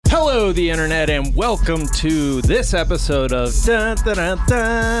Hello, the internet, and welcome to this episode of Dun, Dun, Dun,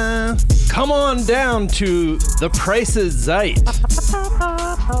 Dun. Come on down to The Price is Zeit.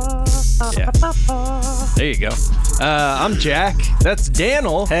 Yeah. There you go. I'm Jack. That's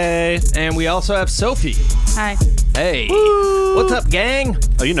Daniel. Hey. And we also have Sophie. Hi. Hey. Woo. What's up, gang?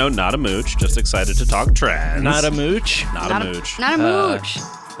 Oh, you know, not a mooch. Just excited to talk trends. Not a mooch? Not a mooch. Not a mooch.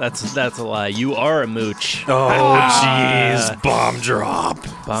 That's a lie. You are a mooch. Oh, jeez. Bomb drop.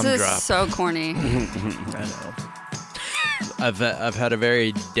 Bomb This drop. is so corny. I know. I've had a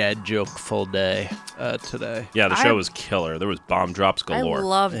very dad joke-full day today. Yeah, the show was killer. There was bomb drops galore. I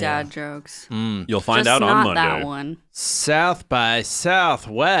love dad jokes. You'll find Just out on not Monday. that one. South by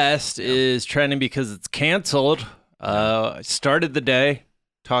Southwest is trending because it's canceled. Started the day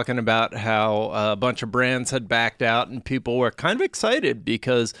talking about how a bunch of brands had backed out, and people were kind of excited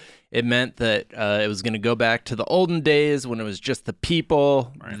because it meant that it was going to go back to the olden days when it was just the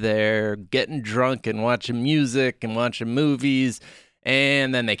people. Right. They're getting drunk and watching music and watching movies,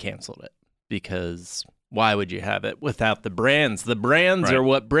 and then they canceled it because why would you have it without the brands? The brands Right. are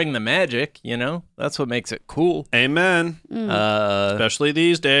what bring the magic, you know? That's what makes it cool. Amen. Especially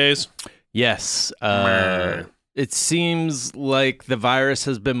these days. Yes. Meh. It seems like the virus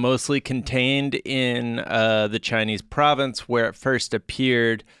has been mostly contained in the Chinese province where it first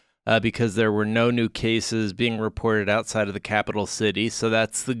appeared because there were no new cases being reported outside of the capital city. So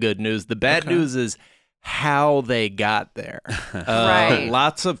that's the good news. The bad news is how they got there. Right.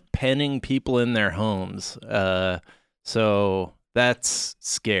 Lots of penning people in their homes. So that's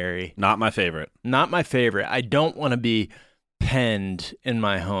scary. Not my favorite. Not my favorite. I don't want to be penned in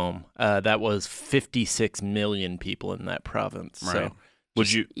my home. That was 56 million people in that province. Right. So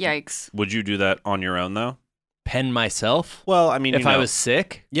Yikes. Would you do that on your own, though? pen myself Well, I mean, if I was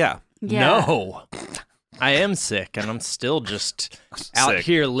sick? Yeah. Yeah. No. I am sick, and I'm still just out Sick.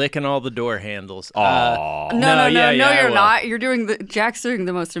 here licking all the door handles. Aww. No, yeah, I you're will. not. You're doing Jack's doing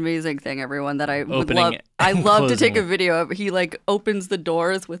the most amazing thing, everyone, that I would Opening love. it I and love to take a closing it. video of. He like opens the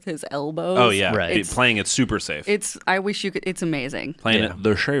doors with his elbows. Oh, yeah. Right. It's playing it super safe. I wish you could. It's amazing. Playing Yeah. it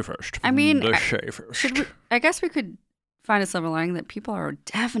the safest. I mean, The safest. I guess we could find a silver lining that people are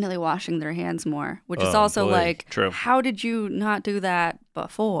definitely washing their hands more, which is Oh, also boy. like, True. how did you not do that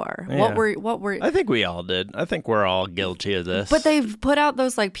before? Yeah. What were? I think we all did. I think we're all guilty of this. But they've put out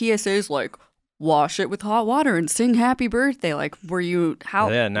those like PSAs like, wash it with hot water and sing happy birthday. Like, were you how?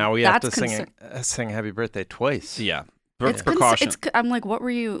 Yeah, now we have to that's sing Happy Birthday twice. Yeah. It's Precaution. I'm like, what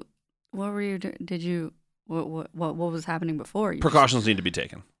were you? Did you? What was happening before? You Precautions need to be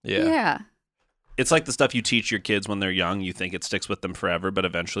taken. Yeah. Yeah. It's like the stuff you teach your kids when they're young. You think it sticks with them forever, but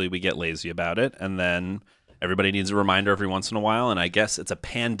eventually we get lazy about it. And then everybody needs a reminder every once in a while. And I guess it's a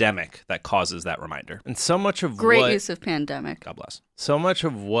pandemic that causes that reminder. And so much of Great use of pandemic. God bless. So much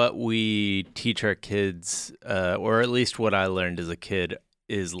of what we teach our kids, or at least what I learned as a kid,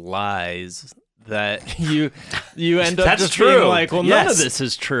 is lies that you end up That's just true. being like, well, none of Yes. this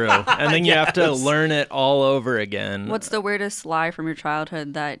is true. And then you have to Yes. learn it all over again. What's the weirdest lie from your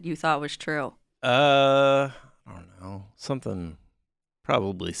childhood that you thought was true? I don't know.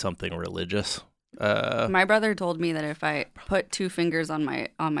 Probably something religious. My brother told me that if I put two fingers on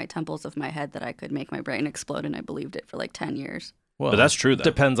my temples of my head, that I could make my brain explode, and I believed it for like 10 years. Well, But that's true, though.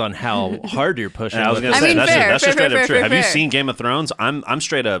 Depends on how hard you're pushing. I was with gonna it. say mean, that's fair, just straight up true. fair, Have you fair. seen Game of Thrones? I'm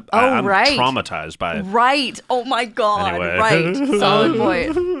straight up. Oh, I'm right. traumatized by it. Right. Oh my God. Anyway. Right. Solid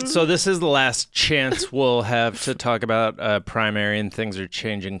point. So this is the last chance we'll have to talk about primary, and things are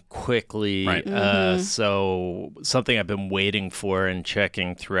changing quickly. Right. So something I've been waiting for and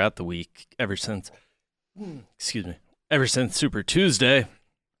checking throughout the week ever since Super Tuesday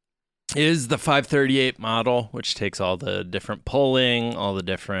is the 538 model, which takes all the different polling, all the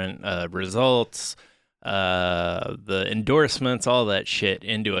different results, the endorsements, all that shit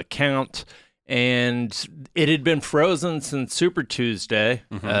into account. And it had been frozen since Super Tuesday,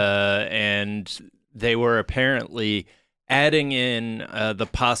 and they were apparently adding in the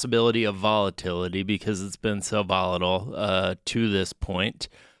possibility of volatility because it's been so volatile to this point.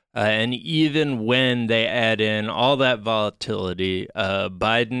 And even when they add in all that volatility,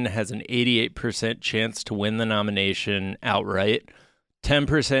 Biden has an 88% chance to win the nomination outright,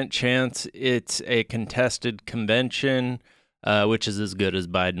 10% chance it's a contested convention, which is as good as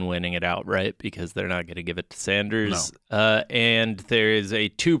Biden winning it outright because they're not going to give it to Sanders. And there is a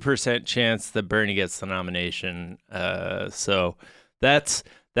 2% chance that Bernie gets the nomination. So that's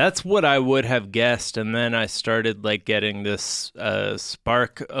what I would have guessed. And then I started like getting this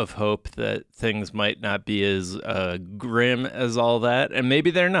spark of hope that things might not be as grim as all that. And maybe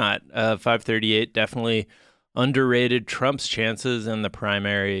they're not. 538 definitely underrated Trump's chances in the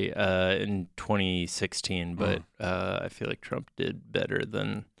primary in 2016, but I feel like Trump did better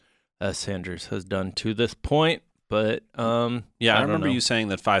than Sanders has done to this point. But yeah, I remember know. you saying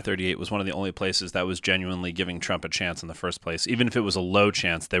that 538 was one of the only places that was genuinely giving Trump a chance in the first place. Even if it was a low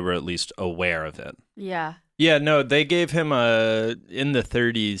chance, they were at least aware of it. Yeah. Yeah, no, they gave him a in the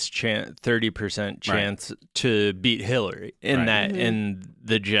 30% chance to beat Hillary in in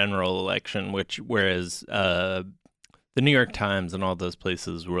the general election, whereas the New York Times and all those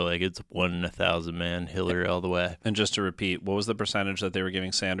places were like, it's 1 in 1,000, man, Hillary all the way. And just to repeat, what was the percentage that they were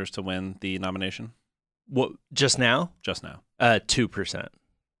giving Sanders to win the nomination? What, just now? Just now. 2%.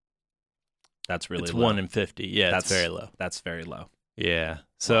 That's really it's low. 1 in 50. Yeah, that's very low. That's very low. Yeah.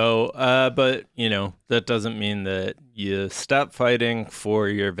 So, but, that doesn't mean that you stop fighting for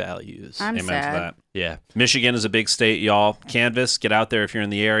your values. I'm Amen sad. to that. Yeah. Michigan is a big state, y'all. Canvass, get out there if you're in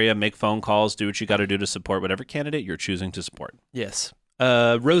the area, make phone calls, do what you got to do to support whatever candidate you're choosing to support. Yes.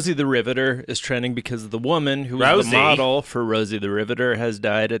 Rosie the Riveter is trending because the woman who was Rosie? the model for Rosie the Riveter has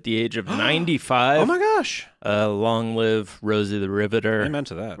died at the age of 95. Oh my gosh. Long live Rosie the Riveter. Amen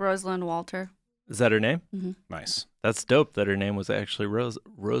to that. Rosalind Walter. Is that her name? Mm-hmm. Nice. That's dope that her name was actually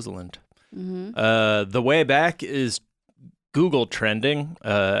Rosalind. Mm-hmm. The way back is Google trending.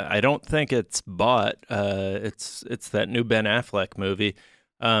 I don't think it's bought. It's that new Ben Affleck movie.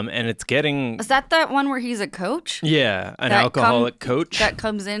 And it's getting... Is that one where he's a coach? Yeah, an alcoholic coach. That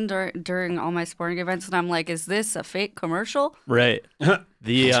comes in during all my sporting events, and I'm like, is this a fake commercial? Right.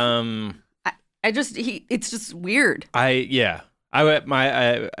 The... It's just weird. I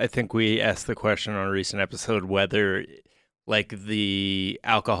think we asked the question on a recent episode whether like the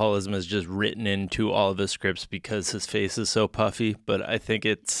alcoholism is just written into all of his scripts because his face is so puffy, but I think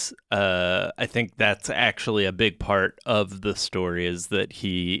I think that's actually a big part of the story is that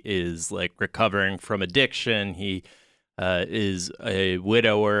he is like recovering from addiction. He is a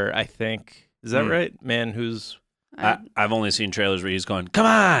widower, I think. Is that right? Man who's I've only seen trailers where he's going, "Come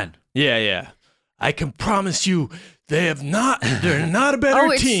on." Yeah. I can promise you they're not a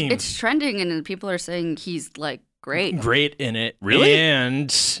better team. It's trending, and people are saying he's like great in it. Really?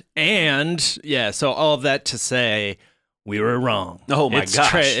 And yeah, so all of that to say we were wrong. Oh my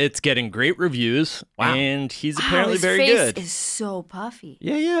gosh. It's getting great reviews. Wow. And he's apparently his very face good. Is so puffy.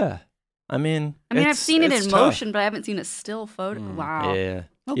 Yeah. I mean I've seen it in tough. motion, but I haven't seen a still photo. Wow. Yeah.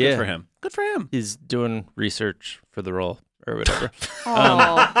 Oh, good for him. Good for him. He's doing research for the role or whatever.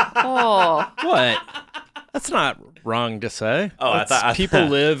 What? That's not wrong to say. Oh, I thought people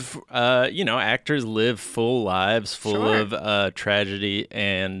live, actors live full lives, full of tragedy,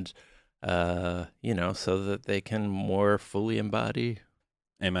 and so that they can more fully embody.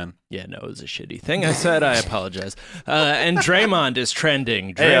 Amen. Yeah, no, it was a shitty thing I said. I apologize. And Draymond is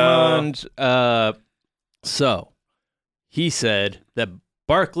trending. Draymond. So he said that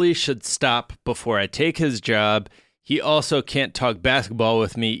Barkley should stop before I take his job. He also can't talk basketball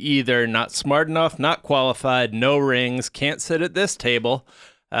with me either. Not smart enough, not qualified, no rings, can't sit at this table.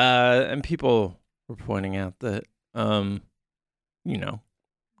 And people were pointing out that,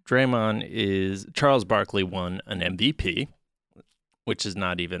 Charles Barkley won an MVP, which is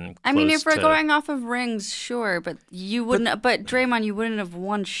not even close if we're going off of rings, sure, but you wouldn't. But Draymond, you wouldn't have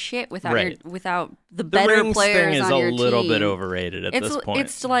won shit without without the better rings players thing on your team. is a little bit overrated at this point.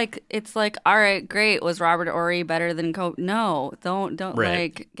 It's like all right, great. Was Robert Horry better than Kobe? No, don't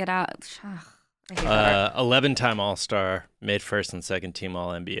get out. 11-time All-Star, made first and second team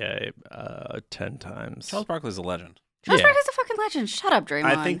All-NBA 10 times. Charles Barkley's a legend. Charles Barkley's a fucking legend. Shut up, Draymond.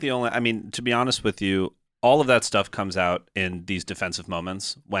 I think to be honest with you, all of that stuff comes out in these defensive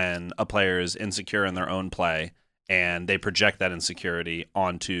moments when a player is insecure in their own play and they project that insecurity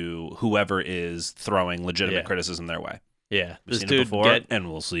onto whoever is throwing legitimate criticism their way. Yeah. We've seen it before,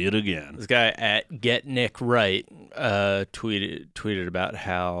 and we'll see it again. This guy at Get Nick Right tweeted about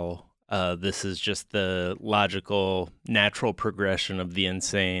how this is just the logical, natural progression of the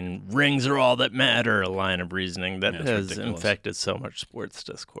insane rings are all that matter line of reasoning that has ridiculous. Infected so much sports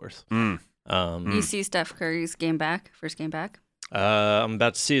discourse. You see Steph Curry's first game back? I'm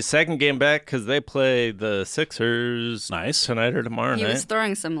about to see a second game back because they play the Sixers tonight or tomorrow night. He was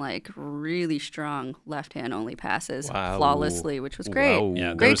throwing some really strong left-hand only passes flawlessly, which was great. Wow.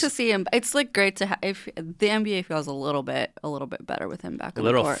 Yeah, great to see him. It's great to if the NBA feels a little bit better with him back on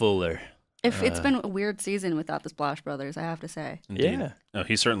the court. A little fuller. It's been a weird season without the Splash Brothers, I have to say. Indeed. Yeah. Oh,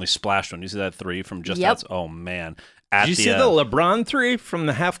 he certainly splashed one. You see that three from just outside? Oh, man. Did you see the LeBron three from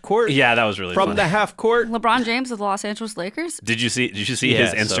the half court? Yeah, that was really fun. From the half court? LeBron James of the Los Angeles Lakers? Did you see his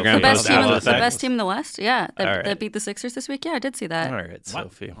Instagram post? The best team in the West? Yeah, that beat the Sixers this week? Yeah, I did see that. All right,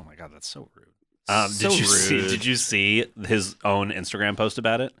 Sophie. Oh, my God, that's so rude. So rude. Did you see his own Instagram post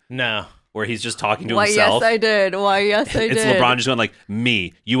about it? No. Where he's just talking to Why, himself. yes, I did. Why, yes, I did. It's LeBron just going like,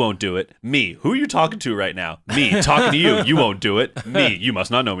 me, you won't do it. Me, who are you talking to right now? Me, talking to you, you won't do it. Me, you must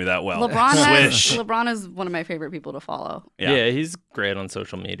not know me that well. LeBron is one of my favorite people to follow. Yeah, he's great on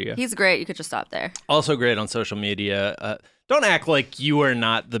social media. He's great. You could just stop there. Also great on social media. Don't act like you are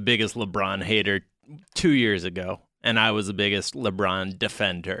not the biggest LeBron hater 2 years ago. And I was the biggest LeBron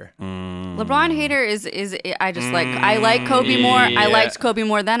defender. LeBron hater is I just like, I like Kobe more. I liked Kobe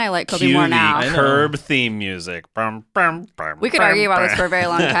more then. I like Kobe more now. Curb theme music. We could argue about this for a very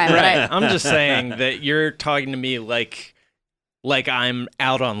long time. Right. I'm just saying that you're talking to me like I'm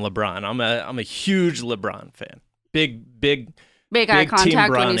out on LeBron. I'm a huge LeBron fan. Big eye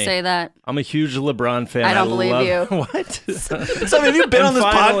contact when you Bronny. say that. I'm a huge LeBron fan. I don't believe you. What? So have you been on this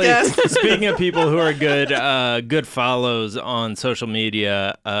podcast? Speaking of people who are good follows on social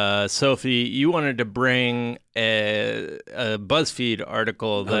media, Sophie, you wanted to bring a BuzzFeed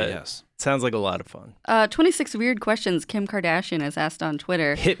article that sounds like a lot of fun. 26 weird questions Kim Kardashian has asked on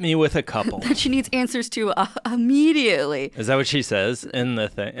Twitter. Hit me with a couple. That she needs answers to immediately. Is that what she says in the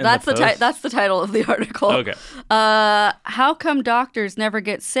thing? That's the title of the article. Okay. How come doctors never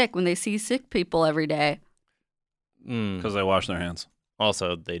get sick when they see sick people every day? Because they wash their hands.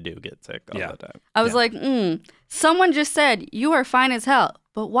 Also, they do get sick all the time. I was like, someone just said, you are fine as hell.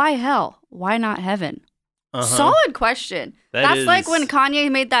 But why hell? Why not heaven? Solid question. That's like when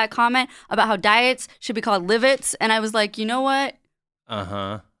Kanye made that comment about how diets should be called livets. And I was like, you know what?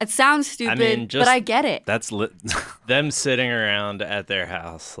 It sounds stupid, but I get it. That's them sitting around at their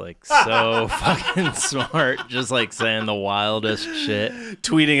house, like so fucking smart, just like saying the wildest shit,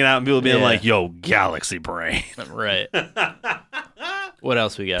 tweeting it out, and people being like, "Yo, galaxy brain." Right. What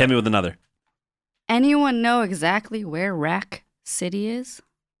else we got? Hit me with another. Anyone know exactly where Rack City is?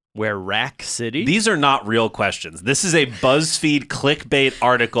 Where Rack City? These are not real questions. This is a BuzzFeed clickbait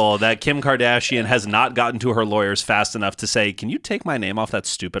article that Kim Kardashian has not gotten to her lawyers fast enough to say, can you take my name off that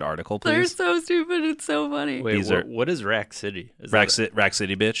stupid article, please? They're so stupid. It's so funny. Wait, what is Rack City? Is Rack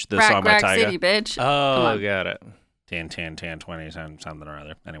City, bitch. The song by Rack Tyga. City, bitch. Oh, got it. 10, 20, something or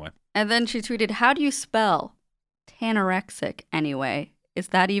other. Anyway. And then she tweeted, how do you spell tanorexic anyway? Is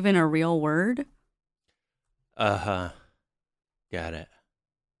that even a real word? Got it.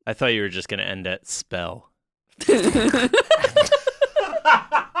 I thought you were just going to end at spell.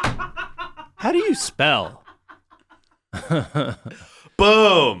 How do you spell?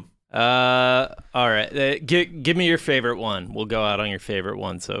 Boom. All right. Give me your favorite one. We'll go out on your favorite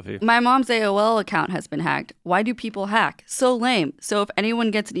one, Sophie. My mom's AOL account has been hacked. Why do people hack? So lame. So if anyone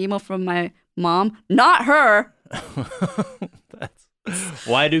gets an email from my mom, not her.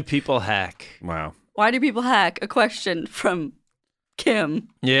 Why do people hack? Wow. Why do people hack? A question from Kim.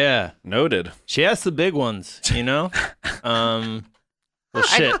 Yeah. Noted. She asked the big ones, you know? Well,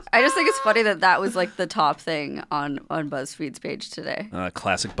 shit. I just think it's funny that was like the top thing on BuzzFeed's page today.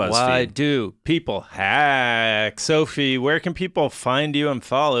 Classic BuzzFeed. Why do people hack? Sophie, where can people find you and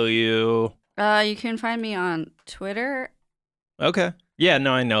follow you? You can find me on Twitter. Okay. Yeah,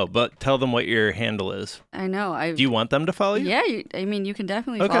 no, I know, but tell them what your handle is. I know. Do you want them to follow you? Yeah, you can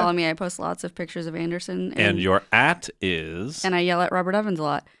definitely follow me. I post lots of pictures of Anderson. And your @is? And I yell at Robert Evans a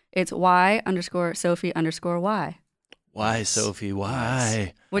lot. It's Y_Sophie_Y. Why, Sophie?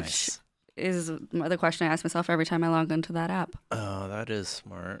 Why? Which is the question I ask myself every time I log into that app. Oh, that is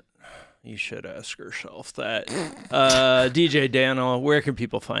smart. You should ask yourself that. DJ Daniel, where can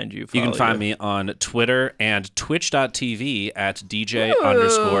people find you? You can find me on Twitter and twitch.tv at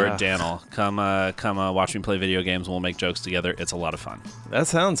DJ_Daniel. Come watch me play video games. We'll make jokes together. It's a lot of fun. That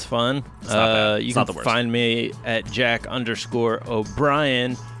sounds fun. You can find me at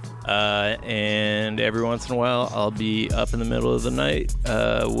Jack_O'Brien. And every once in a while, I'll be up in the middle of the night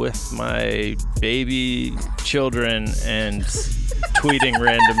with my baby children and tweeting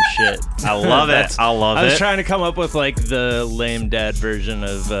random shit. I love it. I was trying to come up with like the lame dad version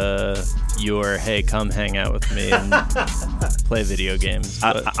of your "Hey, come hang out with me and play video games."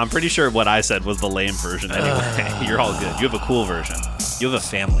 I'm pretty sure what I said was the lame version anyway. You're all good. You have a cool version. You have a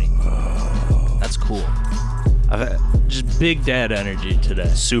family. That's cool. Just big dad energy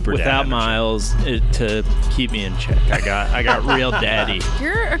today. Super without dad Miles to keep me in check. I got real daddy.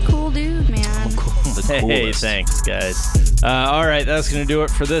 You're a cool dude, man. I'm cool. Hey, thanks, guys. All right, that's going to do it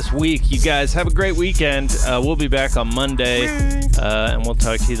for this week. You guys have a great weekend. We'll be back on Monday, and we'll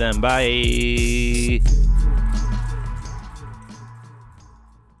talk to you then. Bye.